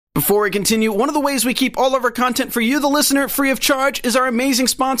Before we continue, one of the ways we keep all of our content for you, the listener, free of charge is our amazing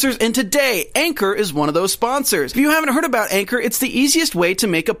sponsors, and today, Anchor is one of those sponsors. If you haven't heard about Anchor, it's the easiest way to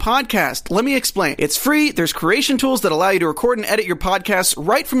make a podcast. Let me explain. It's free, there's creation tools that allow you to record and edit your podcasts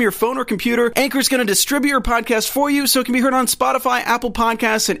right from your phone or computer. Anchor's going to distribute your podcast for you so it can be heard on Spotify, Apple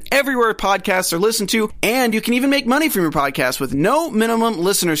Podcasts, and everywhere podcasts are listened to, and you can even make money from your podcast with no minimum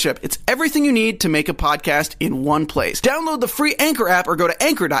listenership. It's everything you need to make a podcast in one place. Download the free Anchor app or go to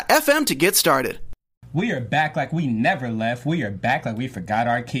anchor.fm to get started. We are back like we never left. We are back like we forgot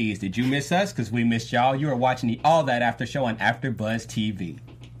our keys. Did you miss us? Because we missed y'all. You are watching the All That After Show on AfterBuzz TV.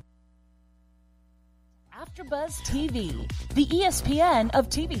 AfterBuzz TV, the ESPN of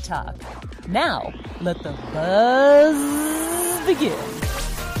TV talk. Now, let the buzz begin.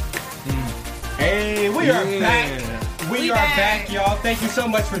 Hey, we are back. We are back, y'all. Thank you so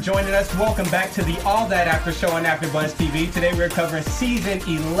much for joining us. Welcome back to the All That After Show on AfterBuzz TV. Today we're covering Season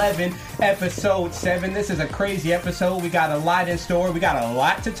 11, Episode 7. This is a crazy episode. We got a lot in store. We got a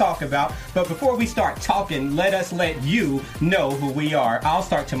lot to talk about. But before we start talking, let us let you know who we are. I'll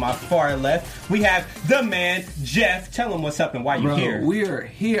start to my far left. We have the man, Jeff. Tell him what's up and why you're here. We are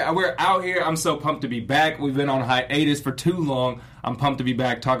here. We're out here. I'm so pumped to be back. We've been on hiatus for too long. I'm pumped to be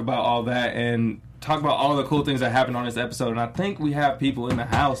back, talk about all that, and talk about all the cool things that happened on this episode. And I think we have people in the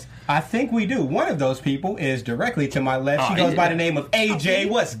house. I think we do. One of those people is directly to my left. She goes by the name of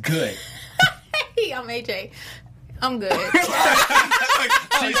AJ. What's good? Hey, I'm AJ. I'm good.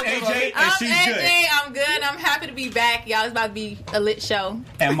 She's AJ and she's good. AJ, I'm good. I'm happy to be back. Y'all, it's about to be a lit show.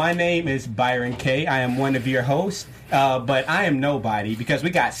 And my name is Byron K. I am one of your hosts. But I am nobody because we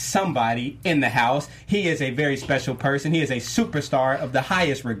got somebody in the house. He is a very special person. He is a superstar of the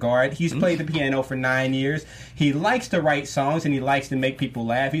highest regard. He's played the piano for 9 years. He likes to write songs and he likes to make people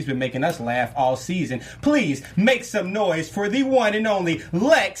laugh. He's been making us laugh all season. Please make some noise for the one and only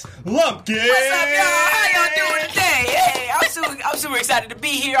Lex Lumpkin. What's up, y'all? How y'all doing today? Hey, I'm super excited to be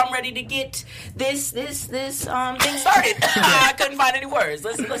here. I'm ready to get this thing started. I couldn't find any words.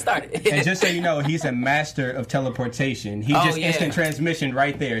 Let's start it. And just so you know, he's a master of teleportation. He just instant transmission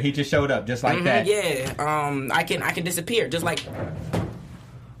right there. He just showed up just like that. Yeah. I can disappear just like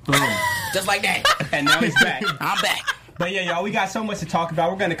boom. Just like that. And now he's back. I'm back. But yeah, y'all, we got so much to talk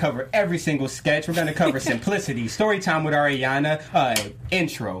about. We're going to cover every single sketch. We're going to cover Simplicity, Story Time with Ariana,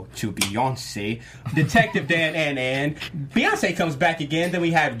 Intro to Beyonce, Detective Dan and Beyonce comes back again. Then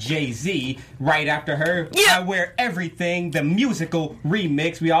we have Jay-Z right after her. Yeah. I Wear Everything, the musical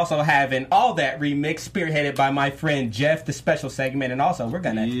remix. We also have an All That remix spearheaded by my friend Jeff, the special segment. And also, we're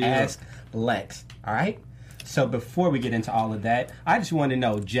going to ask Lex. All right? So before we get into all of that, I just want to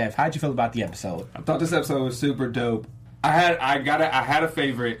know, Jeff, how'd you feel about the episode? I thought this episode was super dope. I had a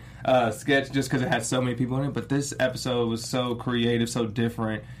favorite sketch just because it had so many people in it, but this episode was so creative, so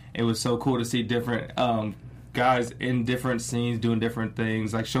different. It was so cool to see different guys in different scenes doing different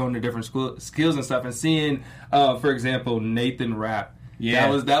things, like showing their different skills and stuff, and seeing, for example, Nathan rap.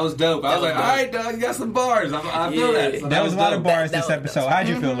 Yeah, that was dope. I was like, all right, dog, you got some bars. I feel that. So that was a lot of bars this episode. How'd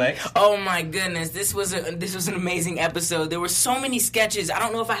you feel, Lex? Oh my goodness, this was an amazing episode. There were so many sketches. I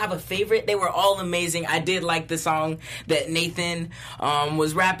don't know if I have a favorite. They were all amazing. I did like the song that Nathan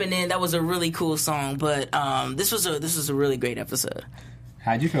was rapping in. That was a really cool song. But this was a really great episode.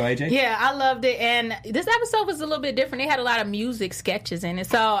 How'd you feel, AJ? Yeah, I loved it. And this episode was a little bit different. They had a lot of music sketches in it.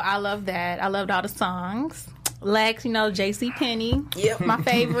 So I love that. I loved all the songs. Lex, JCPenney. Yep. My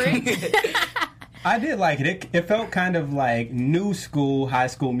favorite. I did like it. It felt kind of like new school, high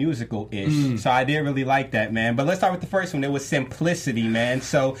school musical-ish. So I did really like that, man. But let's start with the first one. It was Simplicity, man.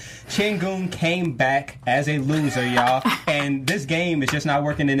 So Chingun came back as a loser, y'all. And this game is just not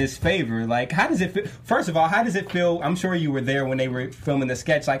working in his favor. Like, how does it feel? First of all, how does it feel? I'm sure you were there when they were filming the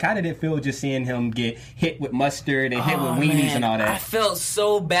sketch. Like, how did it feel just seeing him get hit with mustard and hit with weenies and all that? I felt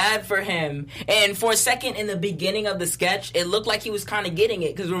so bad for him. And for a second in the beginning of the sketch, it looked like he was kind of getting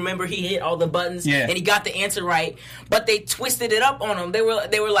it. Because remember, he hit all the buttons. Yeah. And he got the answer right, but they twisted it up on him. They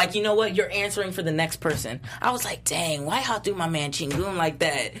were like, you know what? You're answering for the next person. I was like, dang, why y'all do my man Chingun like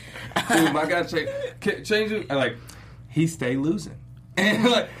that? Dude, my guy change it. Like, he stayed losing, and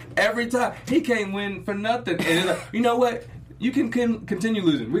like every time he can't win for nothing. And it's like, you know what? You can continue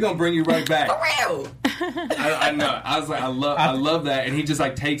losing. We're gonna bring you right back. For real. I know. I was like, I love that, and he just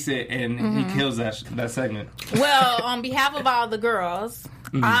like takes it and he kills that segment. Well, on behalf of all the girls,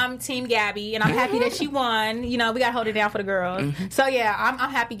 I'm Team Gabby, and I'm happy that she won. We got to hold it down for the girls. So, yeah, I'm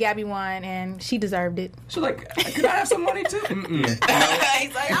happy Gabby won, and she deserved it. She's like, could I have some money, too? He's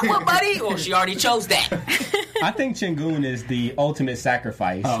like, I want money. Well, she already chose that. I think Chingun is the ultimate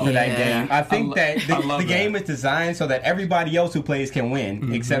sacrifice for that game. I think that the game is designed so that everybody else who plays can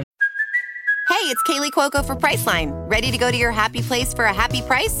win, except it's Kaylee Cuoco for Priceline. Ready to go to your happy place for a happy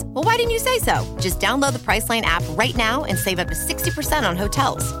price? Well, why didn't you say so? Just download the Priceline app right now and save up to 60% on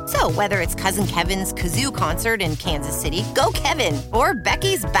hotels. So whether it's Cousin Kevin's Kazoo Concert in Kansas City, go Kevin, or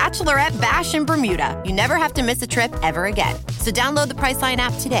Becky's Bachelorette Bash in Bermuda, you never have to miss a trip ever again. So download the Priceline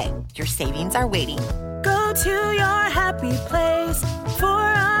app today. Your savings are waiting. Go to your happy place for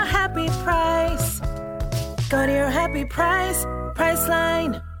a happy price. Go to your happy price,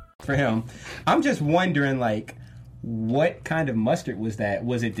 Priceline. For him, I'm just wondering, like, what kind of mustard was that?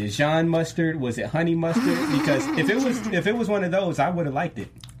 Was it Dijon mustard? Was it honey mustard? Because if it was one of those, I would have liked it.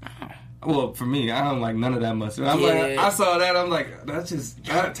 Well, for me, I don't like none of that mustard. I saw that, I'm like,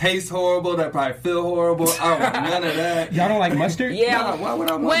 that tastes horrible. That probably feel horrible. I don't like none of that. Y'all don't like mustard? Yeah. Why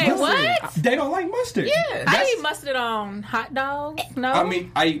would I want Wait, mustard? what? They don't like mustard. Yeah, I eat mustard on hot dogs. No, I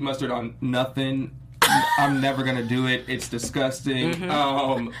mean, I eat mustard on nothing. I'm never gonna do it. It's disgusting.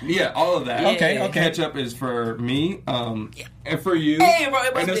 Yeah, all of that. Okay. Ketchup is for me, and for you, Hey, bro,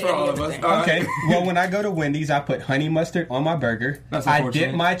 and it's for all of us. Okay. Well, when I go to Wendy's, I put honey mustard on my burger. That's I unfortunate.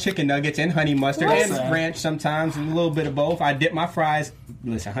 dip my chicken nuggets in honey mustard and ranch sometimes, and a little bit of both. I dip my fries.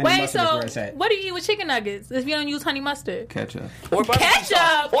 Listen, honey mustard is where it's at. What do you eat with chicken nuggets if you don't use honey mustard? Ketchup. Or barbecue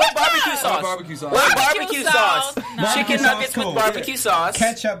sauce. Or barbecue sauce. Or barbecue sauce. Or barbecue sauce. No. Chicken nuggets with barbecue sauce.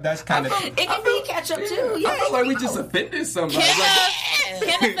 Ketchup, that's kind of... It can be ketchup too. Yeah. I feel like we just offended somebody.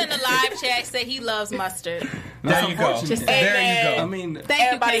 Kenneth in the live chat said he loves mustard. There you go. Just There you go. I mean,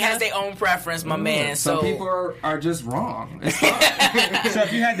 Everybody has their own preference, my man. some So people are just wrong. It's fine. So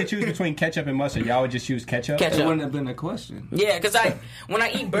if you had to choose between ketchup and mustard, y'all would just choose ketchup? Ketchup. It wouldn't have been a question. yeah, because when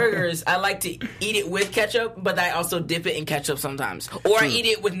I eat burgers, I like to eat it with ketchup, but I also dip it in ketchup sometimes. Or I eat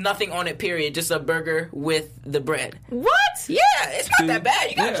it with nothing on it, period. Just a burger with the bread. What? Yeah, it's not that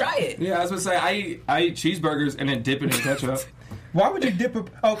bad. You gotta try it. Yeah, I was gonna say I eat cheeseburgers and then dip it in ketchup. Why would you dip a...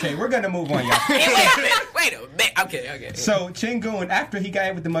 Okay, we're going to move on, y'all. Wait a minute. Okay. So, Chingun, after he got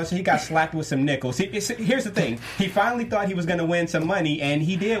hit with the mustard, he got slapped with some nickels. Here's the thing. He finally thought he was going to win some money, and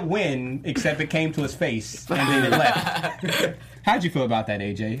he did win, except it came to his face, and then it left. How'd you feel about that,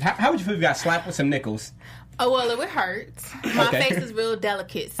 AJ? How would you feel if you got slapped with some nickels? Oh, well, it would hurt. My Okay. face is real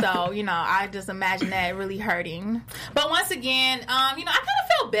delicate, so, I just imagine that really hurting. But once again, I kind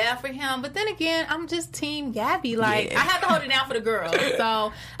of felt bad for him, but then again, I'm just Team Gabby. Like, I have to hold it down for the girls,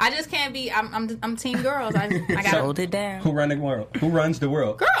 so I just can't be, I'm Team girls. I got to Hold it down. Who runs the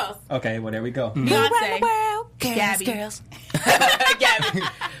world? girls. Okay, well, there we go. Beyonce. Gabby. Girls. Gabby.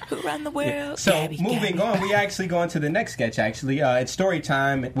 Who run the world? So, Gabby, moving Gabby. on, we actually go on to the next sketch, actually. It's story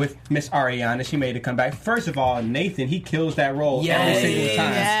time with Miss Ariana. She made a comeback. First of all, Nathan, he kills that role every single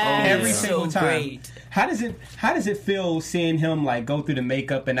time. Yes. Every So single time. great. How does it feel seeing him, like, go through the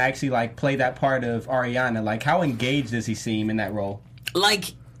makeup and actually, like, play that part of Ariana? Like, how engaged does he seem in that role?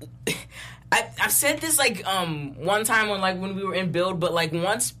 Like, I've said this one time when we were in Build, but like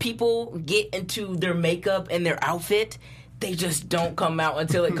once people get into their makeup and their outfit, they just don't come out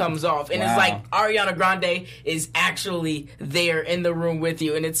until it comes off. And it's like Ariana Grande is actually there in the room with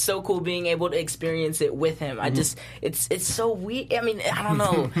you, and it's so cool being able to experience it with him. I just it's so weird. I mean, I don't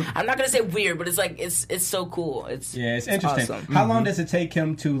know. I'm not gonna say weird, but it's like it's so cool. It's interesting. awesome. How long does it take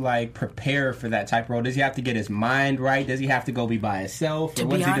him to, like, prepare for that type of role? Does he have to get his mind right? Does he have to go be by himself? To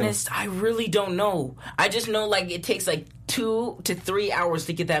be honest, I really don't know. I just know like it takes like 2 to 3 hours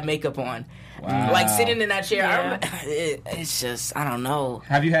to get that makeup on. Wow. Like sitting in that chair, Yeah. it's just I don't know.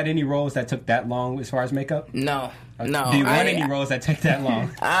 Have you had any roles that took that long as far as makeup? No. Do you want any roles that take that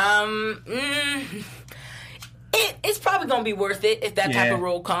long? It's probably gonna be worth it if that type of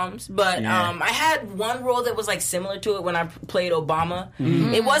role comes. But I had one role that was like similar to it when I played Obama.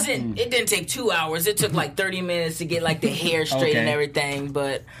 Mm-hmm. It wasn't. It didn't take 2 hours. It took like 30 minutes to get like the hair straight and everything.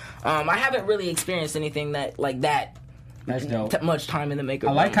 But I haven't really experienced anything that like that. That's dope. Much time in the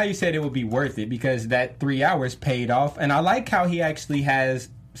makeup. I like how you said it would be worth it because that 3 hours paid off, and I like how he actually has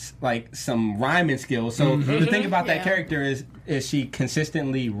like some rhyming skills. So the thing about that character is she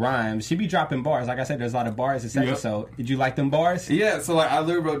consistently rhymes. She be dropping bars. Like I said, there's a lot of bars this episode. Did you like them bars? Yeah, so like I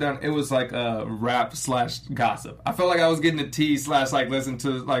literally wrote down it was like rap / gossip. I felt like I was getting a tea / like listen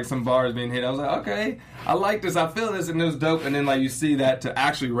to like some bars being hit. I was like, okay, I like this, I feel this, and it was dope. And then like you see that to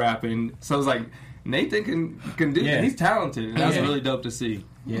actually rapping. So it's like Nathan can do that. He's talented. And that's really dope to see.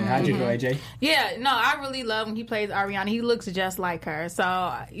 Yeah, how'd you go, AJ? Yeah, no, I really love when he plays Ariana. He looks just like her. So,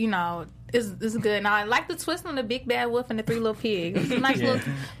 It's good. Now I like the twist on the Big Bad Wolf and the Three Little Pigs. It's a nice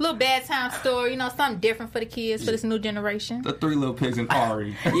little bedtime story. You know, something different for the kids, for this new generation. The Three Little Pigs and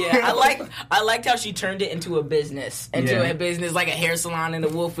Ari. Yeah, I liked how she turned it into a business, like a hair salon, and the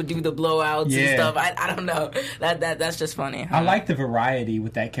wolf would do the blowouts and stuff. I don't know. That's just funny. I like the variety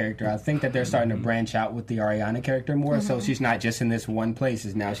with that character. I think that they're starting to branch out with the Ariana character more, so she's not just in this one place.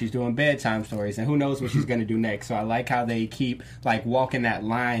 Now she's doing bedtime stories, and who knows what she's going to do next. So I like how they keep like walking that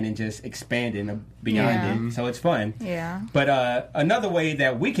line and just expanding beyond it. So it's fun. Yeah. But another way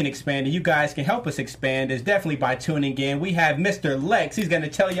that we can expand, and you guys can help us expand, is definitely by tuning in. We have Mr. Lex. He's going to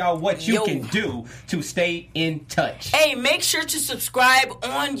tell y'all what you can do to stay in touch. Hey, make sure to subscribe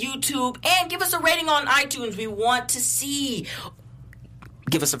on YouTube and give us a rating on iTunes. We want to see.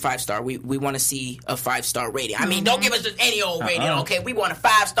 Give us a 5-star. We want to see a 5-star rating. I mean, don't give us just any old rating, okay? We want a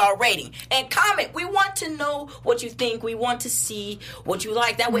 5-star rating. And comment. We want to know what you think. We want to see what you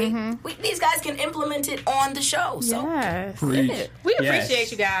like. That way, these guys can implement it on the show. So, we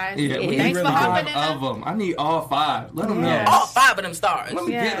appreciate you guys. Yeah, Thanks for hopping in. Of them. I need all 5. Let them know. All 5 of them stars. Let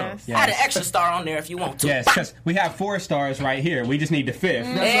me get them. Add an extra star on there if you want to. Yes, because we have 4 stars right here. We just need the 5th.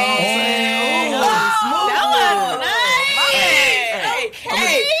 That was nice.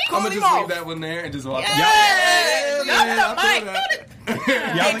 I'm gonna just leave that one there and just walk. Y'all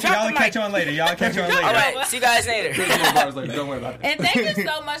catch on later. All right, see you guys later. Don't worry about it. And thank you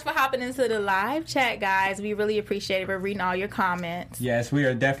so much for hopping into the live chat, guys. We really appreciate it. We're reading all your comments. Yes, we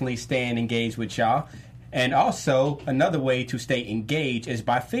are definitely staying engaged with y'all. And also, another way to stay engaged is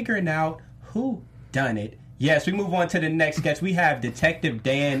by figuring out who done it. Yes, we move on to the next sketch. We have Detective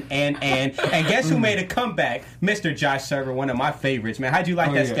Dan and guess who made a comeback? Mr. Josh Server, one of my favorites. Man, how'd you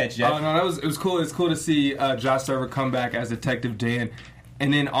like that sketch, Jeff? Oh no, it was cool. It's cool to see Josh Server come back as Detective Dan,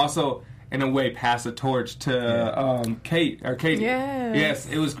 and then also in a way pass the torch to Katie. Yes,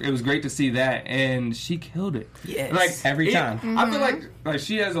 it was great to see that, and she killed it. Yes, like every time. I feel like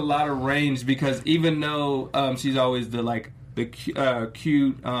she has a lot of range because even though she's always the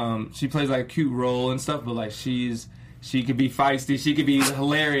cute, she plays like a cute role and stuff, but like she could be feisty, she could be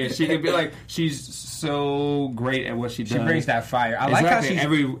hilarious, she could be like, she's so great at what she does. She brings that fire. I like how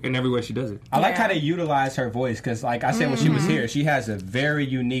in every way she does it. I like how they utilize her voice because, like I said when she was here, she has a very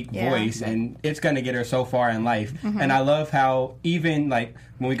unique voice, and it's going to get her so far in life. And I love how even like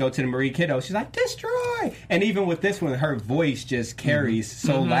when we go to the Marie Kiddo, she's like, destroy! And even with this one, her voice just carries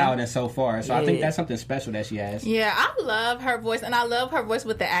so loud and so far. So I think that's something special that she has. Yeah, I love her voice, and I love her voice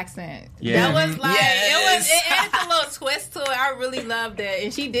with the accent. Yeah. That was like, it added a little twist to it. I really loved it.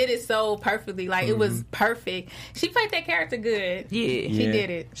 And she did it so perfectly. Like, it was perfect. She played that character good. Yeah. She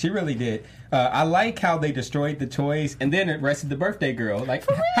did it. She really did. I like how they destroyed the toys and then arrested the birthday girl. Like,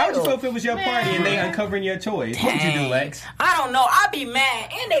 how would you feel if it was your party and they uncovering your toys? What would you do, Lex? I don't know. I'd be mad.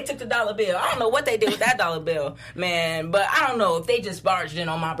 And they took the dollar bill. I don't know what they did with that dollar bill, man. But I don't know. If they just barged in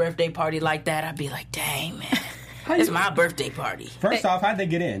on my birthday party like that, I'd be like, dang, man. It's my birthday party. First off, how'd they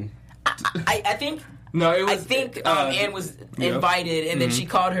get in? I think... No, it was. I think Anne was invited, and then she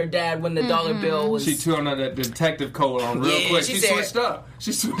called her dad when the dollar bill was. She turned on that detective coat on real quick. She switched up.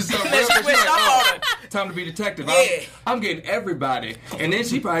 She switched up. Real quick. Time to be detective. I'm getting everybody, and then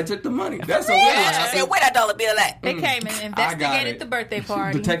she probably took the money. That's a weird. I said, "Where that dollar bill at?" They came and investigated the birthday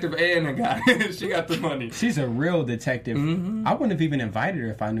party. Detective Anne got it. She got the money. She's a real detective. I wouldn't have even invited her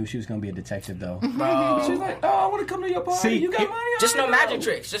if I knew she was going to be a detective, though. She's like, "Oh, I want to come to your party. See, you got money? Just no magic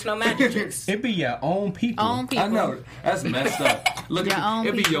tricks. Just no magic tricks. It'd be your own people. I know. That's messed up. Look,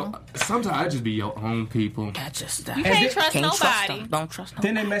 it'd be your. Sometimes I just be your own people. That's just you can't trust nobody. Don't trust nobody.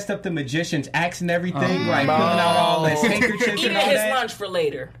 Then they messed up the magician's axe and everything, like pulling out all his handkerchiefs and Eating all his that. lunch for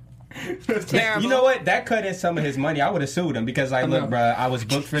later. Terrible. You know what? That cut in some of his money. I would have sued him because, like, look, bruh, I was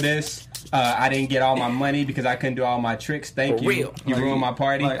booked for this. I didn't get all my money because I couldn't do all my tricks. Thank you. Real. You ruined my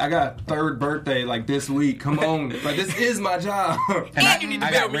party. Like, I got a third birthday like this week. Come on, like this is my job. And you need to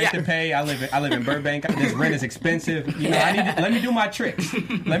I got rent to pay. I live in Burbank. This rent is expensive. You know, let me do my tricks.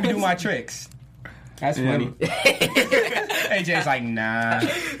 Let me do my tricks. That's funny. AJ's like, nah.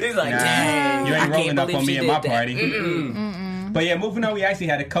 He's like, nah, dang. you ain't rolling up on me at my that. party. But yeah, moving on, we actually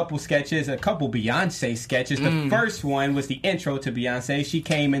had a couple sketches, a couple Beyonce sketches. The first one was the intro to Beyonce. She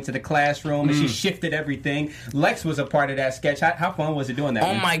came into the classroom and she shifted everything. Lex was a part of that sketch. How fun was it doing that?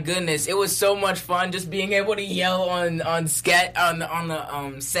 Oh my goodness, it was so much fun just being able to yell on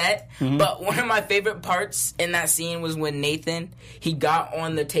the set. But one of my favorite parts in that scene was when Nathan, he got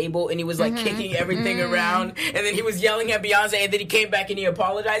on the table and he was like kicking everything around, and then he was yelling at Beyonce, and then he came back and he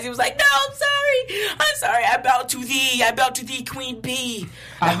apologized. He was like, "No, I'm sorry. I bow to thee. be Queen B.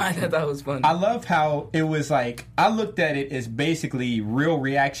 I thought that was funny. I love how it was like, I looked at it as basically real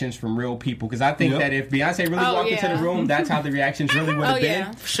reactions from real people, because I think that if Beyonce really walked into the room, that's how the reactions really would have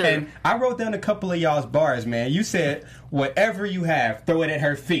been. Sure. And I wrote down a couple of y'all's bars, man. You said, whatever you have, throw it at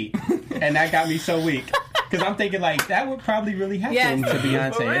her feet. And that got me so weak. Because I'm thinking, like, that would probably really happen to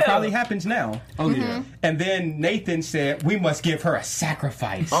Beyonce. It probably happens now. Oh, yeah. And then Nathan said, we must give her a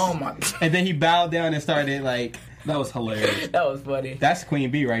sacrifice. Oh, my. And then he bowed down and started, like... That was hilarious. That was funny. That's Queen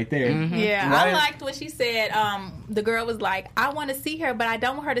B right there. Yeah, Right? I liked what she said. The girl was like, I want to see her, but I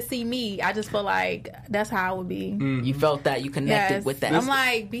don't want her to see me. I just feel like that's how I would be. You felt that. You connected with that. I'm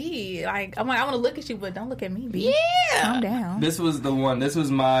like, B. Like, I'm like, I want to look at you, but don't look at me, B. Yeah. Calm down. This was the one. This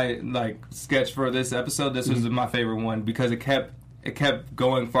was my like sketch for this episode. This was my favorite one because it kept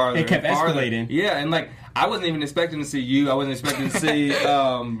going farther. It kept and farther. escalating. Yeah, and like I wasn't even expecting to see you. I wasn't expecting to see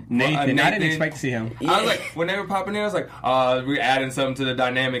Nathan. I didn't expect to see him. I was like, when they were popping in, I was like, we're adding something to the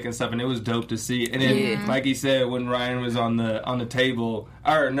dynamic and stuff, and it was dope to see. And then, like he said, when Ryan was on the table,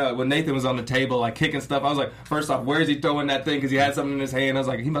 or no, when Nathan was on the table, like kicking stuff, I was like, first off, where is he throwing that thing? Because he had something in his hand. I was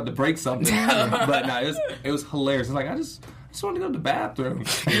like, he about to break something. But no, it was hilarious. It's like I just wanted to go to the bathroom.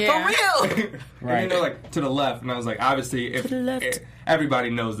 Yeah. For real. Right. And they're like to the left, and I was like, obviously, if everybody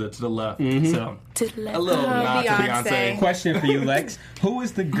knows that to the left, so To the left. a little nod to Beyonce. Beyonce. Question for you, Lex. Who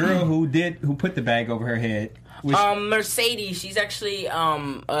was the girl who put the bag over her head? Was Mercedes. She's actually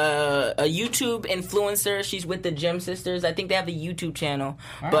a YouTube influencer. She's with the Gem Sisters. I think they have a YouTube channel.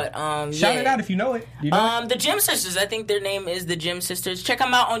 Right. But shout it out if you know it. You know it? The Gem Sisters. I think their name is the Gem Sisters. Check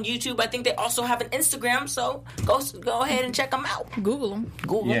them out on YouTube. I think they also have an Instagram. So go ahead and check them out. Google them.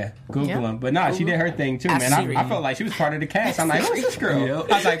 Google. Yeah, Google them. But nah, she did her thing too, man. I felt like she was part of the cast. I'm like, who's this girl?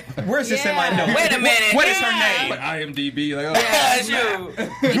 Yep. I was like, where's this in my notes? Wait a minute. What is her Yeah. name? Like IMDb, like That's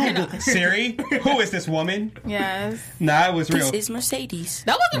you. Google Siri. Who is this woman? Yes. Nah, it was real. This is Mercedes.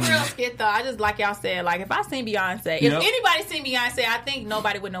 That was a real skit, though. I just, like y'all said, like, if I seen Beyonce, if Yep. anybody seen Beyonce, I think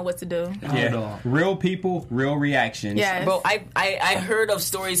nobody would know what to do. Yeah, real people, real reactions. Yes. Bro, I heard of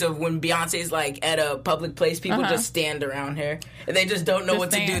stories of when Beyonce's like at a public place, people just stand around her and they just don't know Just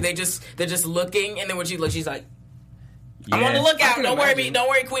what to do. stand. They're just looking, and then when she looks, she's like, I'm Yeah. on the lookout. can Don't imagine.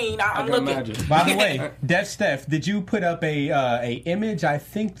 worry, Queen. I'm can looking. imagine. By the way, Def Steph, did you put up a image? I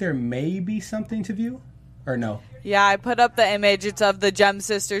think there may be something to view, or no? Yeah, I put up the image. It's of the Gem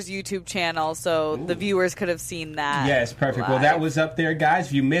Sisters YouTube channel, so the viewers could have seen that. Yes, perfect. Well, live. that was up there, guys.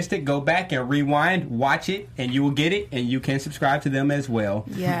 If you missed it, go back and rewind, watch it, and you will get it, and you can subscribe to them as well.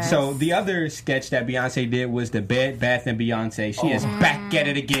 Yes. So the other sketch that Beyonce did was the Bed, Bath, and Beyonce. She is back at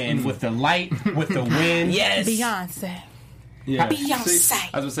it again with the light, with the wind. Yes. Beyonce. Yeah. Beyonce.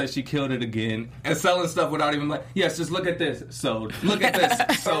 I was gonna say she killed it again and selling stuff without even like, yes, just look at this. Sold. Look at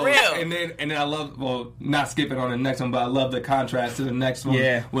this. Sold. real. And then I love, well, not skipping on the next one, but I love the contrast to the next one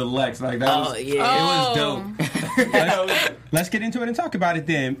Yeah. with Lex. Like that was, yeah. it was dope. Let's get into it and talk about it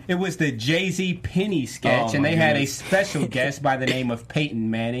then. It was the Jay-Z Penny sketch, Oh, and my they had a goodness. special guest by the name of Peyton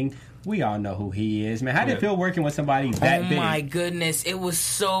Manning. We all know who he is, man. How did it Yeah. feel working with somebody that Oh big? my goodness, it was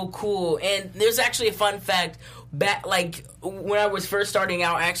so cool. And there's actually a fun fact. Back like when I was first starting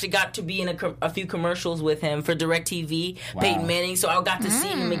out, I actually got to be in a few commercials with him for DirecTV, Wow. Peyton Manning. So I got to see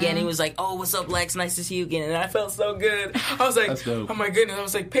him again. He was like, "Oh, what's up, Lex? Nice to see you again." And I felt so good. I was like, That's dope. "Oh my goodness!" I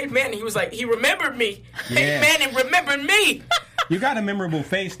was like, "Peyton Manning." He was like, "He remembered me. Yeah. Peyton Manning remembered me." You got a memorable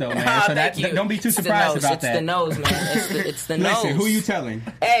face, though, man. Ah, so thank you. don't be too It's the surprised nose. about it's that. the nose, man. It's the nose. Listen, who you telling?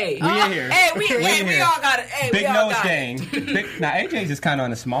 Hey, We in here. Hey, We we in here. all got it. Hey, Big we all nose got gang. it. Now, AJ's is kind of on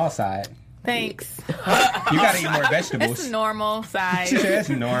the small side. Thanks. You got to eat more vegetables. It's a normal size. She said that's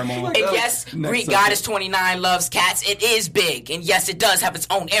normal. And yes, Next Greek subject. Goddess 29 loves cats. It is big. And yes, it does have its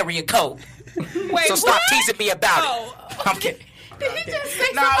own area code. Wait, So stop what? teasing me about Oh. it. I'm kidding. Did he just say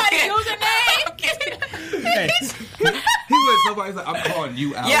No, I'm somebody's kidding. username? I'm kidding. Hey, He was somebody's like, I'm calling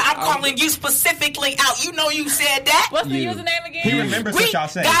you out. Yeah, I'm calling you specifically out. You know you said that. What's the You. username again? he remembers what Greek y'all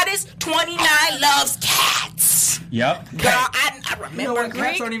say. Goddess 29 loves cats. Yep. Girl, I remember. what, cats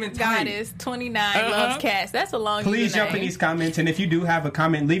Greek aren't even tight. Goddess 29 loves cats. That's a long Please username. jump in these comments, and if you do have a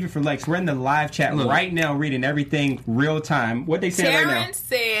comment, leave it for Lex. We're in the live chat Look. right now, reading everything real time. What they say right now? Terrence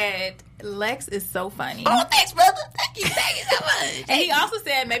said Lex is so funny. Oh, thanks, brother. Thank you so much. And he also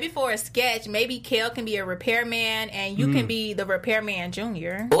said maybe for a sketch, maybe Kel can be a repairman and you can be the repairman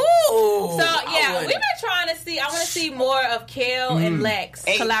junior. Ooh. So yeah, we've been trying to see. I want to see more of Kel and Lex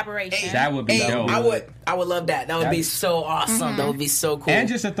Hey, collaboration. That would be dope. I would love that. That would be so awesome. That would be so cool. And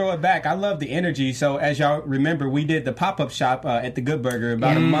just to throw it back, I love the energy. So as y'all remember, we did the pop-up shop at the Good Burger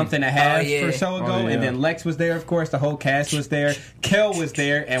about a month and a half yeah. or so ago, Oh, yeah. and then Lex was there, of course. The whole cast was there. Kel was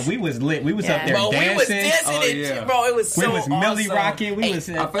there, and we was lit. We was up there Bro, dancing. we was dancing, bro. It was so We was Millie awesome. rocking.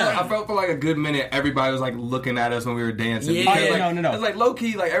 I felt for like a good minute, everybody was like looking at us when we were dancing. Yeah. Because, Oh, yeah, like, no. It was like low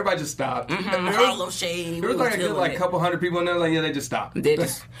key, like everybody just stopped. Harlem Shade. There was like a good like couple hundred people in there. Like they just stopped. They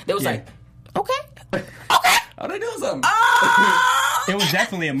was like, okay. Oh, they doing something. It was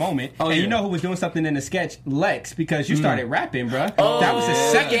definitely a moment. Oh, and yeah. you know who was doing something in the sketch? Lex, because you started rapping, bruh. That was the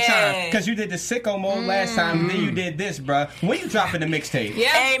second time. Because you did the sicko mode last time, then you did this, bruh. When you dropping the mixtape? Yeah.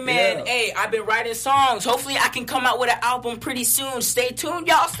 Hey man, hey, I've been writing songs. Hopefully I can come out with an album pretty soon. Stay tuned,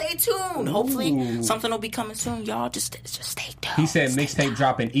 y'all. Stay tuned. Hopefully something will be coming soon, y'all. Just stay tuned. He said mixtape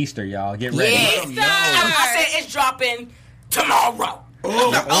dropping Easter, y'all. Get ready. Yeah. I said it's dropping tomorrow.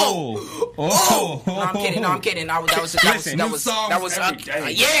 Oh. No, I'm kidding. That was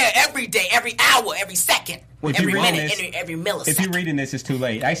every day, every hour, every second, If every you reading minute, this- every millisecond. If you're reading this, it's too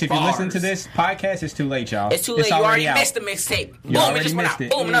late. Actually, if you listen to this podcast, it's too late, y'all. It's too late. You already out. missed the mixtape. You Boom, already it just went missed out.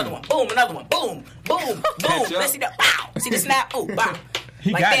 it. Boom, another one. Boom, another one. Boom, boom, boom. up. Let's see that. Wow. See the snap? Oh, wow.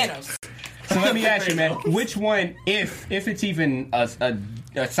 He Like got Thanos. it. So let me ask you, man, which one, if it's even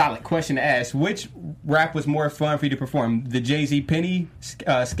a solid question to ask, which rap was more fun for you to perform? The Jay-Z Penny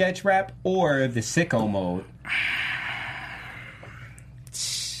sketch rap or the sicko mode?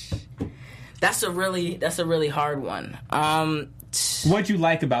 That's a really hard one. What'd you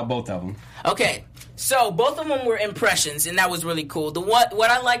like about both of them? Okay, so both of them were impressions, and that was really cool. What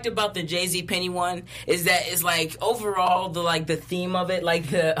I liked about the Jay-Z Penny one is that it's like overall the theme of it, like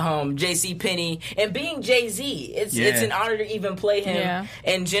the Jay-Z Penny and being Jay-Z. It's an honor to even play him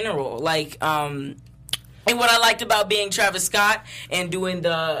in general. Like and what I liked about being Travis Scott and doing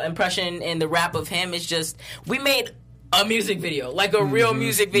the impression and the rap of him is just we made a music video, like a real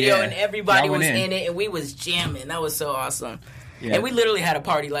music video, and everybody was in it, and we was jamming. That was so awesome. Yeah. And we literally had a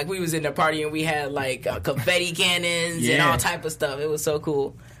party. Like, we was in the party, and we had, like, confetti cannons and all type of stuff. It was so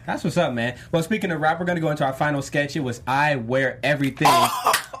cool. That's what's up, man. Well, speaking of rap, we're going to go into our final sketch. It was I Wear Everything.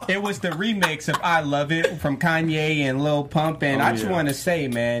 It was the remix of I Love It from Kanye and Lil Pump. And I just want to say,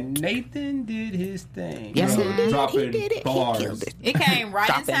 man, Nathan did his thing. Yes, he did. Dropping He did it. bars. He killed it. It came right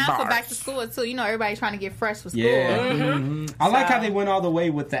in Dropping time for bars. back to school too. You know, everybody's trying to get fresh for school. Yeah. I like how they went all the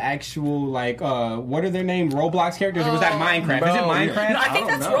way with the actual, like, what are their names? Roblox characters? Or was that Minecraft? Is it Minecraft? No, I think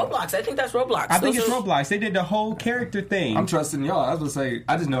don't that's know. Roblox. I think that's Roblox. I think Those it's are- Roblox. They did the whole character thing. I'm trusting y'all. I was gonna say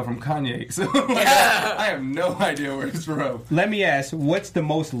I just know from Kanye, so I have no idea where it's from. Let me ask, what's the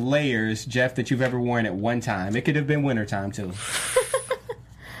most layers, Jeff, that you've ever worn at one time? It could have been wintertime, too.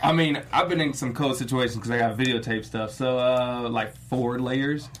 I mean, I've been in some cold situations because I got videotape stuff. So, like 4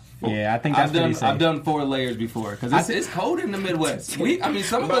 layers. Yeah, I think that's what he said. I've done 4 layers before because it's cold in the Midwest.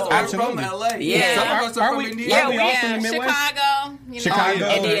 Some of us are from Absolutely. LA. Yeah. Some of us are from we- Indiana. are we all from the Midwest? Chicago. You know, Chicago,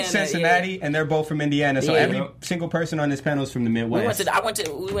 Indiana, Cincinnati, and they're both from Indiana. So Yeah. every single person on this panel is from the Midwest.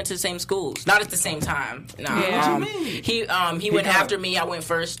 We went to the same schools, not at the same time. No, Yeah. What you mean? he went kinda- after me. I went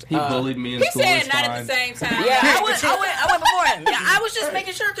first. He bullied me in He school. said it's not fine. at the same time. Yeah, I went before him. Yeah, I was just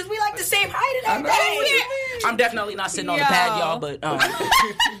making sure because we like the same height and everything. I'm definitely not sitting on the pad, y'all, but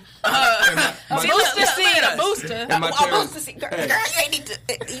See, look, a booster. And my chair Girl, is- you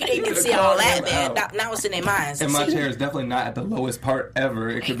ain't need to see all that, man. Now it's in their minds. And my See? chair is definitely not at the lowest part ever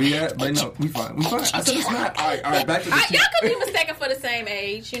it could be at, but no, we fine. I said it's not. All right, back to the Y'all could be mistaken for the same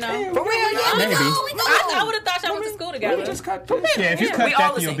age, you know. For real, yeah, Maybe. I would have thought y'all went to school together. We just cut this. Yeah, if you Yeah, cut we that, all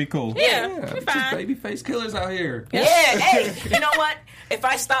the then you'll same. be cool. Yeah, Yeah, we just fine. baby face killers out here. Yeah, hey, you know what? If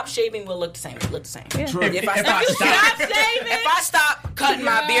I stop shaving, we'll look the same. We'll look the same. True. If I If stop, I Stop shaving. if I stop cutting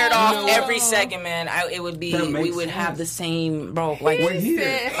my beard off No. every second, man, it would be That makes we would have sense. the same, bro. Like We're here.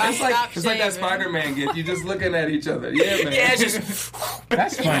 said, I It's like stopped it's like that shaving. Spider-Man gift. You just looking at each other. Yeah, man. yeah, it's just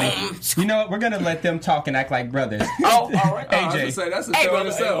That's funny. You know what? We're going to let them talk and act like brothers. all right. I was AJ. gonna say, that's a Hey, show in brother.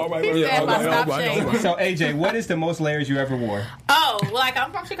 itself. He said if I stop shaving. So, AJ, what is the most layers you ever wore? Oh, like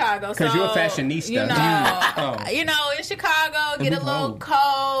I'm from Chicago, 'Cause so you're a fashionista. You know, you know, in Chicago, get a little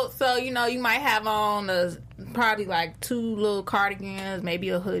cold, so you know you might have on probably like 2 little cardigans, maybe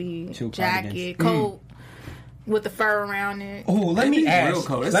a hoodie, 2 jacket, cardigans. coat with the fur around it. Oh, let me It's ask. real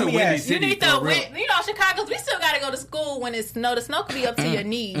cold. It's Let a me windy ask. You city. need for the real. you know, Chicago's. We still got to go to school when it's snow. The snow could be up to your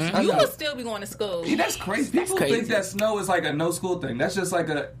knees. You know. will still be going to school. See, that's crazy. People crazy. think that snow is like a no school thing. That's just like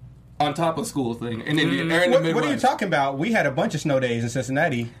a on top of school thing. And then they're in the What Midwest. are you talking about? We had a bunch of snow days in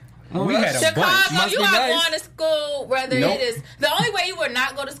Cincinnati. We had a bunch. Chicago, Must you be are nice. going to school whether Nope. it is. The only way you would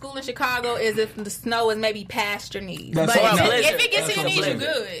not go to school in Chicago is if the snow is maybe past your knees. That's But all right. if it gets to your That's knees, all you're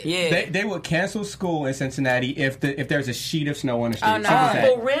right. good. Yeah. They would cancel school in Cincinnati if there's a sheet of snow on the street. Oh, no. Simple as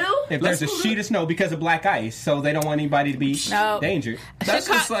that. For real? If there's a sheet of snow because of black ice, so they don't want anybody to be No. dangered. That's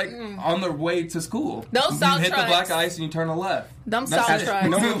Chicago- just like on the way to school. Those you salt hit trucks. the black ice and you turn to left. Them That's salt it. trucks.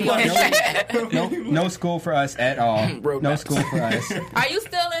 No school for us at all. No school for us. Are you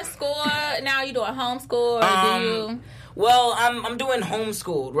still in school now? You doing homeschool or do you? Well, I'm doing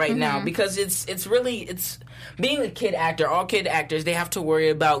homeschooled right now because it's being a kid actor. All kid actors, they have to worry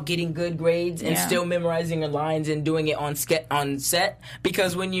about getting good grades and Yeah. still memorizing your lines and doing it on set.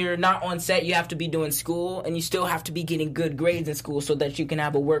 Because when you're not on set, you have to be doing school and you still have to be getting good grades in school so that you can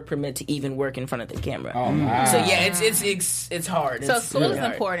have a work permit to even work in front of the camera. Oh, wow. So yeah, it's hard. So It's school really is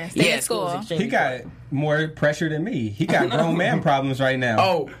hard. important. Stay Yeah, in school is school. extremely He got more pressure than me. He got grown man problems right now.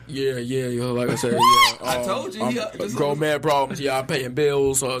 Oh, yeah, like I said, yeah. I told you, this grown man problems. Yeah, I'm paying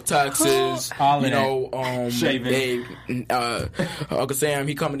bills, taxes, All of you know, Shaving. Uncle Sam,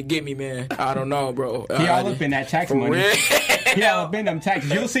 he coming to get me, man. I don't know, bro. He all up in that tax for money. real. He all up in them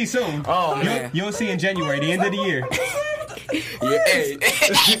taxes. You'll see soon. Oh, man. You'll see in January, the end of the year. Yeah, hey.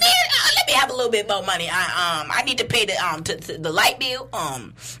 Let me have a little bit more money. I need to pay the light bill.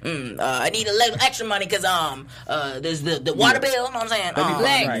 I need a little extra money because there's the water bill. You know what I'm saying?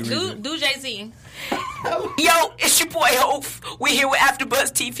 Lex, Right. do Jay-Z. Yo, it's your boy Hope. We here with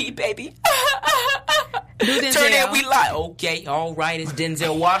AfterBuzz TV, baby. Do Denzel. Turn it, we live. Okay, all right. It's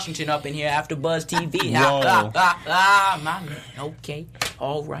Denzel Washington up in here, AfterBuzz TV. Whoa. My man. Okay,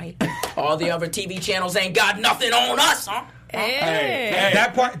 all right. All the other TV channels ain't got nothing on us, huh? Hey.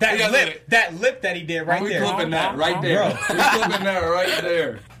 That part, Yeah, that lip that he did right We there. clipping that right there. Bro. We clipping that right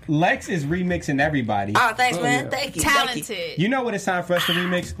there. Lex is remixing everybody. Oh, thanks, man. yeah. Thank you. Talented. You know what it's time for us to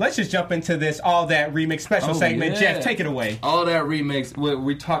remix? Let's just jump into this All That Remix special Oh, segment. yeah. Jeff, take it away. All that remix,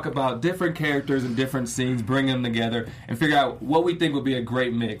 we talk about different characters and different scenes, bring them together, and figure out what we think would be a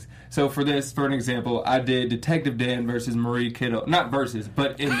great mix. So for an example, I did Detective Dan versus Marie Kittle. Not versus,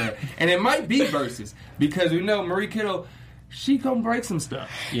 but in there. And it might be versus, because we know Marie Kittle, she gonna break some stuff.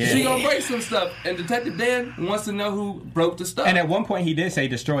 Yeah. She gonna break some stuff. And Detective Dan wants to know who broke the stuff. And at one point, he did say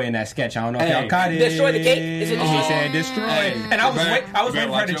destroy in that sketch. I don't know if Hey. y'all caught it. Destroy the gate? Is it He destroy? said destroy. Hey. And I was You better waiting for her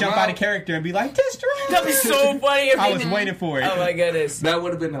watch to your jump mouth. out of character and be like, destroy. That'd be so funny if I they was did- waiting for it. Oh my goodness. That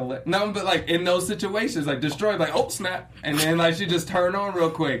would have been no, but like in those situations, like destroyed, like oh snap, and then like she just turned on real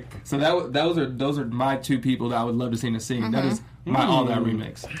quick. So those are my two people that I would love to see in the scene. That is my All That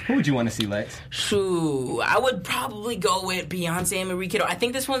remix. Who would you want to see, Lex? Shoo, I would probably go with Beyonce and Marie Kittle. I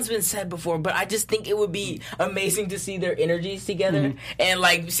think this one's been said before, but I just think it would be amazing to see their energies together and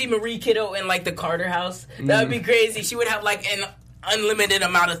like see Marie Kittle in like the Carter house. That would be crazy. She would have like an unlimited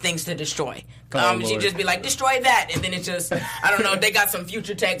amount of things to destroy. She'd Lord. just be like, destroy that, and then it's just, I don't know, they got some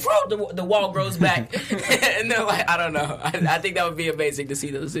future tech, the wall grows back, and they're like, I don't know. I think that would be amazing to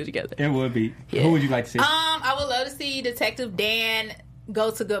see those two together. It would be. Yeah. Who would you like to see? I would love to see Detective Dan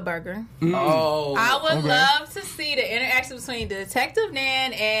go to Good Burger. Oh, I would love to see the interaction between Detective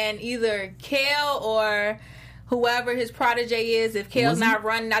Dan and either Kale or whoever his protege is. If Kale's not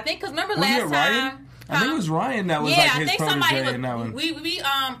running, I think because remember Was it last Ryan? time. I think it was Ryan that was Yeah, like I his think protege somebody in that one. was. We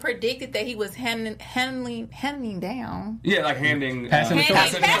predicted that he was handing down. Yeah, like handing Passing the torch.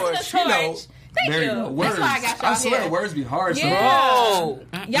 Passing the torch. You know, Thank there you. you go. Words. That's why I got y'all I swear, here. words be hard. Yeah. Oh.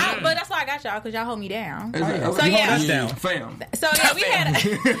 Y'all, but that's why I got y'all because y'all hold me down. So So, yeah. us down. fam. So yeah, we had.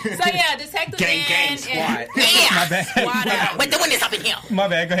 So yeah, Detective Dan squad. and My bad. Squad out. we're doing this up in here. My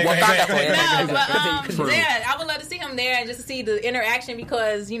bad. Go ahead. Go ahead. No, but yeah, I would love to see him there and just to see the interaction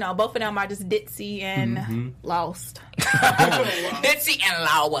because both of them are just ditzy and lost. Ditzy and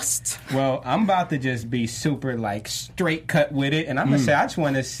Lost. Well, I'm about to just be super like straight cut with it, and I'm gonna say I just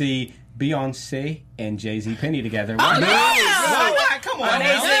want to see Beyonce and Jay-Z Penny together. Why not? Why not? Come on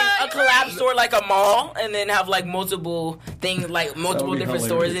Amazing. now. A collab store like a mall, and then have like multiple things, like multiple be different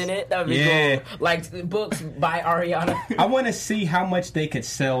hilarious. stores in it. That would be Yeah. cool. Like books by Ariana. I want to see how much they could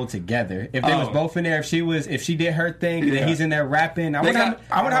sell together. If they was Oh. both in there, if she did her thing, and then Yeah. he's in there rapping. I They wonder got-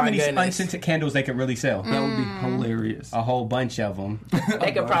 how oh many my goodness. unscented candles they could really sell. That would be hilarious. A whole bunch of them.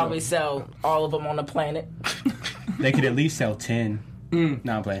 They could probably sell all of them on the planet. They could at least sell 10.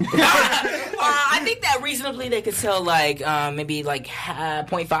 No, I'm playing. I think that reasonably they could sell like maybe like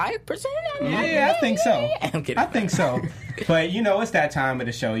 0.5%. Yeah, I think so. I'm kidding. I think so. But it's that time of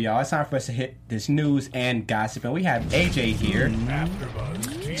the show, y'all. It's time for us to hit this news and gossip, and we have AJ here.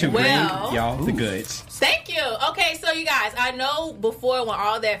 to bring y'all the goods. Thank you. Okay, so you guys, I know before when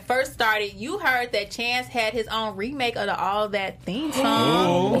all that first started, you heard that Chance had his own remake of the All That theme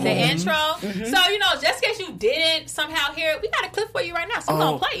song, the intro. Mm-hmm. So, just in case you didn't somehow hear it, we got a clip for you right now, so we're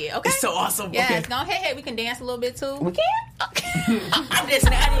going to play it, okay? It's so awesome. Yes, okay. Go ahead. We can dance a little bit, too. We can? Okay. I'm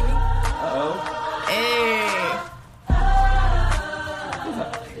dancing. I didn't even... Uh-oh. Hey.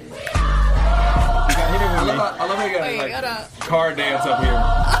 I love how you got car dance up here.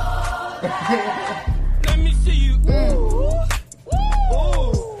 Let me see you. Ooh.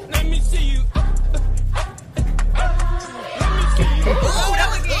 Let me see you. Let me see you. Ooh, that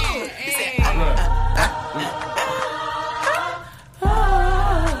was good.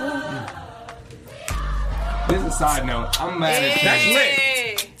 This is a side note. I'm mad at That's Chance.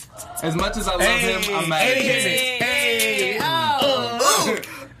 lit. As much as I love him, I'm mad at Chance.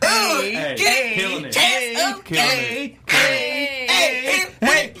 Hey, killing it. Killing it.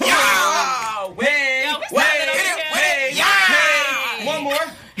 One more.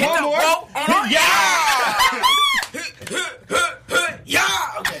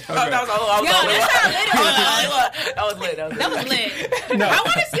 That was lit. No. I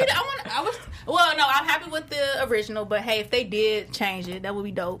want to see that. I'm happy with the original, but hey, if they did change it, that would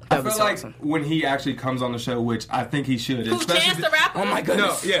be dope. I feel like when he actually comes on the show, which I think he should. Who, Chance the Rapper? Oh my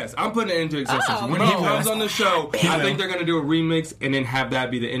goodness. No, yes, I'm putting it into existence. When he comes on the show, I think they're going to do a remix and then have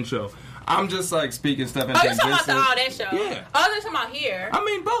that be the intro. I'm just like speaking stuff into you're talking existence. about the All That show? Yeah. Oh, they're talking about here. I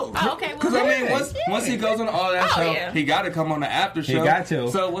mean both. Oh, okay. Because once he goes on All That show, he got to come on the after show. He got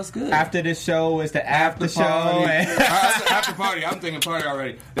to. So what's good? After the show is the after show. After party. I'm thinking party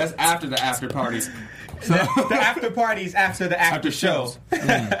already. That's after the after party. So the after parties after the after show.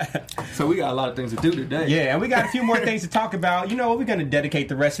 So we got a lot of things to do today. Yeah, and we got a few more things to talk about. You know what? We're going to dedicate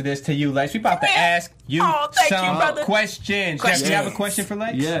the rest of this to you, Lex. We're about to ask you some questions. Jeff, do you have a question for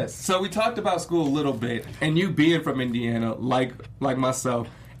Lex? Yes. So we talked about school a little bit, and you being from Indiana, like myself,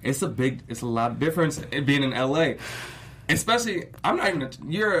 it's a lot of difference in being in LA. Especially,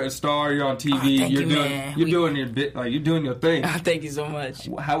 you're a star. You're on TV. You're doing your bit. Like you're doing your thing. Thank you so much.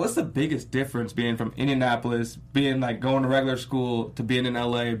 What's the biggest difference being from Indianapolis, being like going to regular school, to being in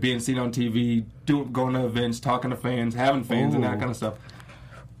LA, being seen on TV, going to events, talking to fans, having fans, and that kind of stuff?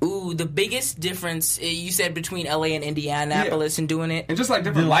 Ooh, the biggest difference you said between LA and Indianapolis and doing it, and just like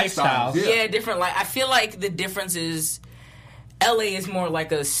different lifestyles. Yeah, different. I feel like the difference is LA is more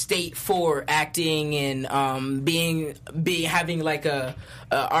like a state for acting and having like a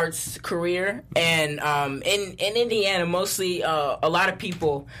arts career, and in Indiana mostly a lot of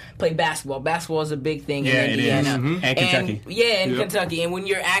people play basketball. Basketball is a big thing in Indiana. Mm-hmm. And Kentucky. Kentucky. And when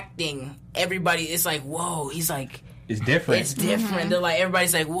you're acting, everybody it's like, whoa, he's like, it's different. It's different. Mm-hmm. They're like,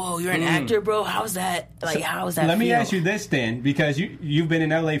 everybody's like, whoa, you're an actor, bro? How's that? Like, how is that? Let me ask you this then, because you've been in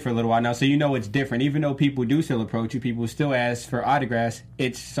LA for a little while now, so you know it's different. Even though people do still approach you, people still ask for autographs.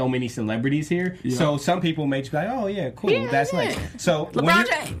 It's so many celebrities here, so some people may just be like, oh yeah, cool, that's Lex. So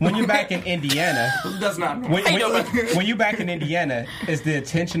when you're back in Indiana, who does not know? When you're back in Indiana, is the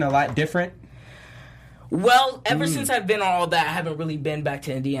attention a lot different? Well, ever since I've been on all that, I haven't really been back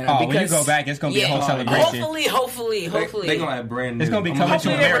to Indiana. Oh, when you go back, it's going to be a whole celebration. Hopefully. They're going to have brand new. It's going to be coming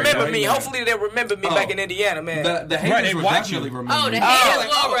to America. Hopefully they remember me back in Indiana, man. The haters will definitely remember. Oh, the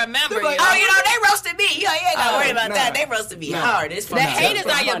haters will remember you. Oh, they roasted me. You ain't got to worry about that. They roasted me hard. It's funny. The haters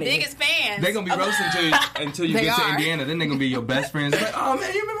are your biggest fans. They're going to be roasting until you get to Indiana. Then they're going to be your best friends. Like, oh,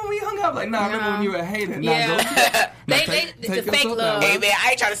 man, you remember when you hung out? Like, nah, I remember when you were a hater. Yeah. It's a fake love. Hey, man,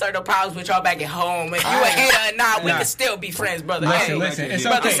 I ain't trying to start no problems with y'all back at home. If you a hater or not, we can still be friends, brother. Listen, it's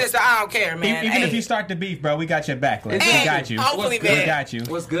brother, okay. sister, I don't care, man. Even if you start the beef, bro, we got your back. We got you. Hopefully, man. We got you.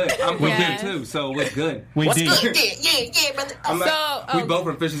 What's good? I'm from here too, so what's good? What's good? Yeah, brother. We both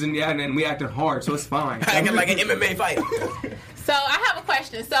from Fishers, Indiana, and we acting hard, so it's fine. Acting like an MMA fight. So I have a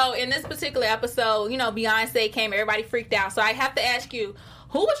question. So in this particular episode, Beyonce came, everybody freaked out. So I have to ask you,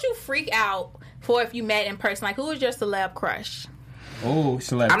 who would you freak out for if you met in person? Like, who was your celeb crush? Oh,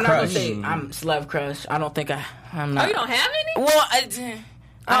 celeb crush. I'm not going to say I'm celeb crush. I don't think I'm not. Oh, you don't have any? Well,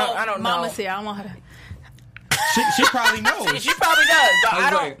 I don't know. Mama's here. I don't want her to. She probably knows. She probably does, but I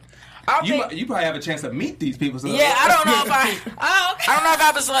don't. You probably have a chance to meet these people. So yeah, I don't know if I don't know if I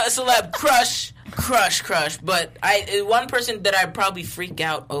have a celeb crush, but one person that I'd probably freak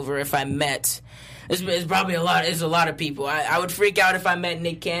out over if I met is probably a lot of people. I would freak out if I met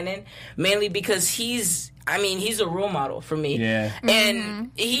Nick Cannon, mainly because he's a role model for me. Yeah.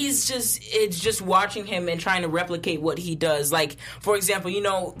 And it's just watching him and trying to replicate what he does. Like, for example,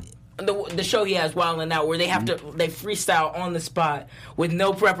 the show he has, Wild 'N Out, where they have to they freestyle on the spot with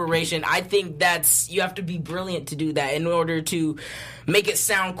no preparation. I think you have to be brilliant to do that in order to make it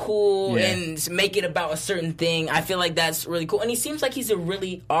sound cool and make it about a certain thing. I feel like that's really cool, and he seems like he's a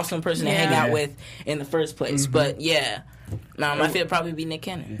really awesome person to hang out with in the first place. But I feel it'd probably be Nick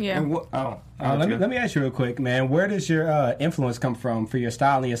Cannon. Yeah. Let me ask you real quick, man. Where does your influence come from for your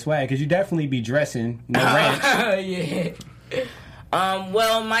style and your swag? Because you definitely be dressing no ranch.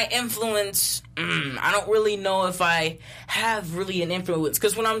 Well, my influence, I don't really know if I have really an influence,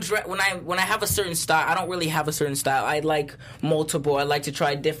 because when I have a certain style, I don't really have a certain style. I like multiple. I like to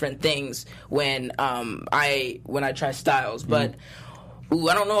try different things when I try styles, but.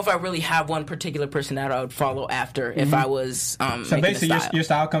 I don't know if I really have one particular person that I would follow after if I was So basically, your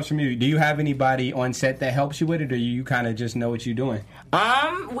style comes from you. Do you have anybody on set that helps you with it, or you kind of just know what you're doing?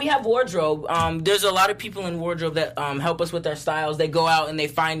 We have wardrobe. There's a lot of people in wardrobe that help us with our styles. They go out and they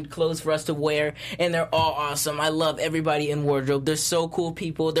find clothes for us to wear, and they're all awesome. I love everybody in wardrobe. They're so cool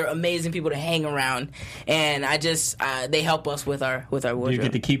people. They're amazing people to hang around, and they help us with our wardrobe. Do you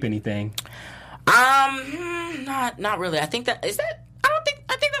get to keep anything? Not really. I think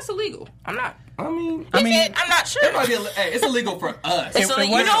I think that's illegal. I'm not. I'm not sure. It's illegal for us. You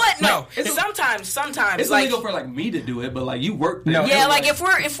know what? No. Sometimes it's illegal for like me to do it, but like you work there. No. Yeah, like if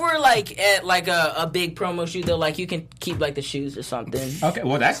we're like at like a big promo shoot, they're like you can keep like the shoes or something. Okay,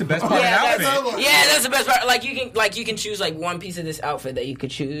 well that's the best part of the outfit. That's the best part. Like you can choose like one piece of this outfit that you could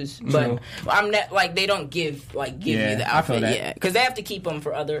choose, but I'm not like they don't give you the outfit. Yeah, because they have to keep them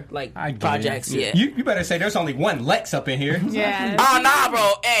for other like projects. Yeah, you better say there's only one Lex up in here. Yeah. Oh nah,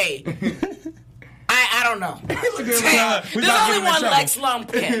 bro. Hey. I don't know. There's only one Lex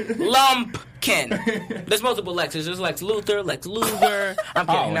Lumpkin. There's multiple Lexes. There's Lex Luthor, Lex Luger. I'm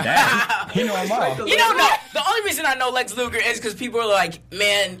kidding. You know them all. You don't know. The only reason I know Lex Luger is because people are like,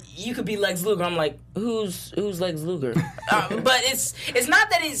 man, you could be Lex Luger. I'm like, who's Lex Luger? But it's not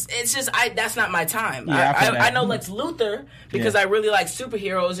that it's just that's not my time. Yeah, I know Lex Luthor because I really like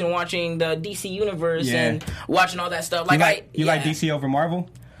superheroes and watching the DC universe and watching all that stuff. Like you like DC over Marvel?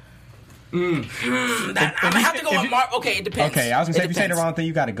 I'm gonna have to go with Marvel. Okay, it depends. Okay, I was gonna say if you say the wrong thing,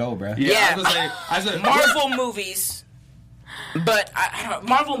 you gotta go, bro. Yeah, I said Marvel movies, but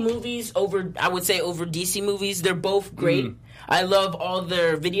Marvel movies over. I would say over DC movies. They're both great. I love all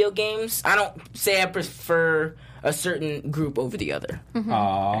their video games. I don't say I prefer a certain group over the other.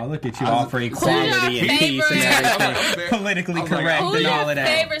 Oh, look at you all for equality and peace and everything. Politically correct and all of that.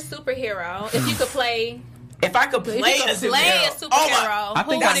 Who's your favorite superhero? If you could play... If I could play a superhero, I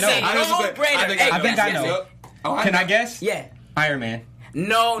think I know. I think I know. Can I guess? Yeah. Iron Man.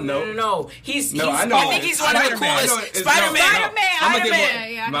 No. He's I think he's one of the coolest. Spider-Man. I'm gonna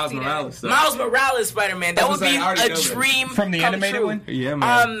get Miles Morales. Miles Morales Spider-Man. That would be a dream from the animated one. Yeah,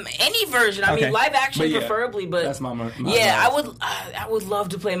 man. Any version. I mean, live action preferably, but that's my I would love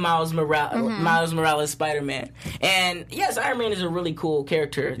to play Miles Morales Spider-Man. And yes, Iron Man is a really cool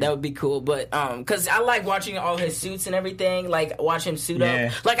character. That would be cool, but because I like watching all his suits and everything. Like watch him suit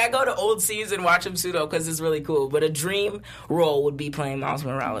up. Like I go to old scenes and watch him suit up because it's really cool. But a dream role would be playing Miles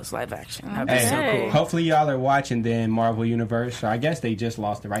Morales live action. That'd be so cool. Hopefully y'all are watching then Marvel Universe. I guess they just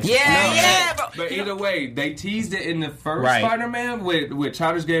lost the rights. But either way, they teased it in the first Spider-Man with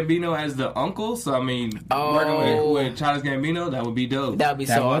Childish Gambino as the uncle. So I mean, working with Childish Gambino, that would be dope. That would be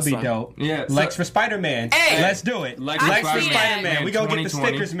so awesome. That would be dope. Yeah, Lex for Spider-Man. Hey, let's do it. Lex for Spider-Man. We gonna get the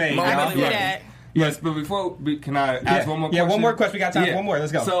stickers made. I can see that. Yes, but can I ask one more question? Yeah, one more question. We got time for one more.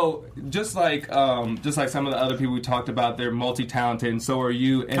 Let's go. So, just like some of the other people we talked about, they're multi-talented, and so are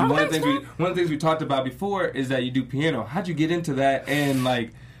you. And one of the things we talked about before is that you do piano. How'd you get into that? And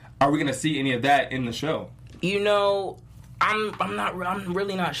like, are we gonna see any of that in the show? You know, I'm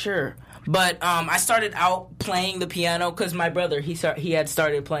really not sure. But I started out playing the piano because my brother he had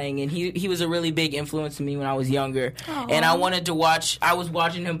started playing, and he was a really big influence to me when I was younger. Aww. And I was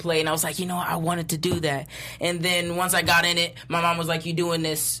watching him play, and I was like, I wanted to do that. And then once I got in it, my mom was like, "You doing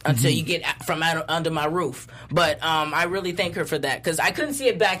this until you get from under my roof." But I really thank her for that because I couldn't see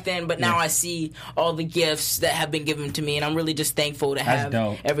it back then, but now I see all the gifts that have been given to me, and I'm really just thankful to have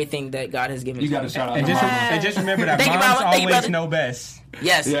everything that God has given. You got to shout out. And just remember that moms always know best.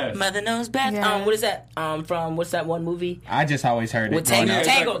 Yes. Mother knows best. Yes. What is that? From what's that one movie? I just always heard it. With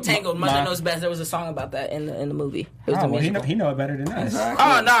Tangled. Mother knows best. There was a song about that in the movie. It was musical. He know it better than us.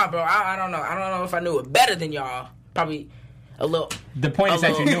 Oh no, bro. I don't know. I don't know if I knew it better than y'all. Probably a little. The point is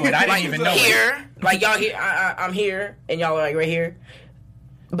that you knew it. I didn't even know it. Like y'all here, I'm here, and y'all are like right here.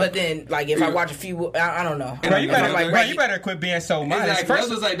 But then, like, if I watch a few, I don't know. Bro, you better quit being so modest. Exactly. First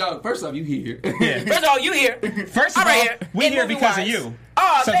was like, dog. First off, you here. First of all, you here. First of all, we here because of you.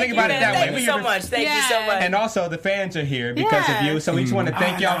 Oh, So thank think you, about it man. that way. Thank you so much. Thank you so much. And also, the fans are here because of you. So we just want to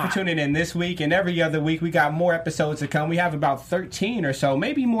thank y'all for tuning in this week and every other week. We got more episodes to come. We have about 13 or so,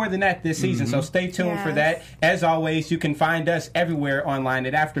 maybe more than that this season. So stay tuned for that. As always, you can find us everywhere online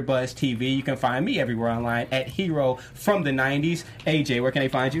at AfterBuzz TV. You can find me everywhere online at Hero from the 90s. AJ, where can they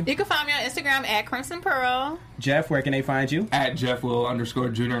find you? You can find me on Instagram at Crimson Pearl. Jeff, where can they find you? At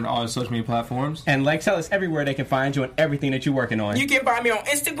JeffWill_Jr. on all social media platforms. And Lex, tell us everywhere they can find you and everything that you're working on. You can find me on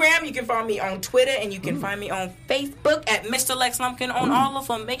Instagram, you can find me on Twitter, and you can find me on Facebook at Mr. Lex Lumpkin on all of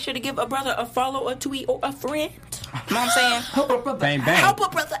them. Make sure to give a brother a follow, a tweet, or a friend. You know what I'm saying? Help a brother. Bang, bang. Help a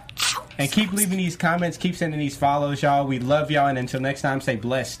brother out. And keep leaving these comments, keep sending these follows, y'all. We love y'all, and until next time, stay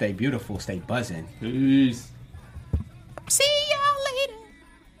blessed, stay beautiful, stay buzzing. Peace. See y'all later.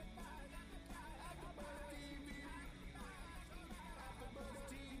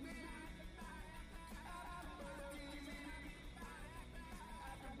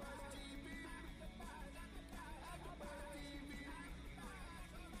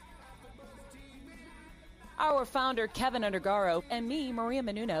 Our founder, Kevin Undergaro, and me, Maria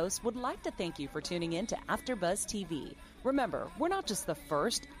Menounos, would like to thank you for tuning in to AfterBuzz TV. Remember, we're not just the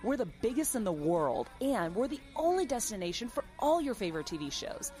first, we're the biggest in the world, and we're the only destination for all your favorite TV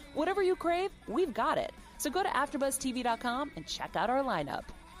shows. Whatever you crave, we've got it. So go to AfterBuzzTV.com and check out our lineup.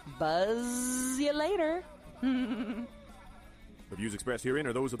 Buzz you later. The views expressed herein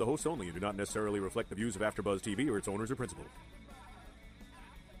are those of the hosts only and do not necessarily reflect the views of AfterBuzz TV or its owners or principals.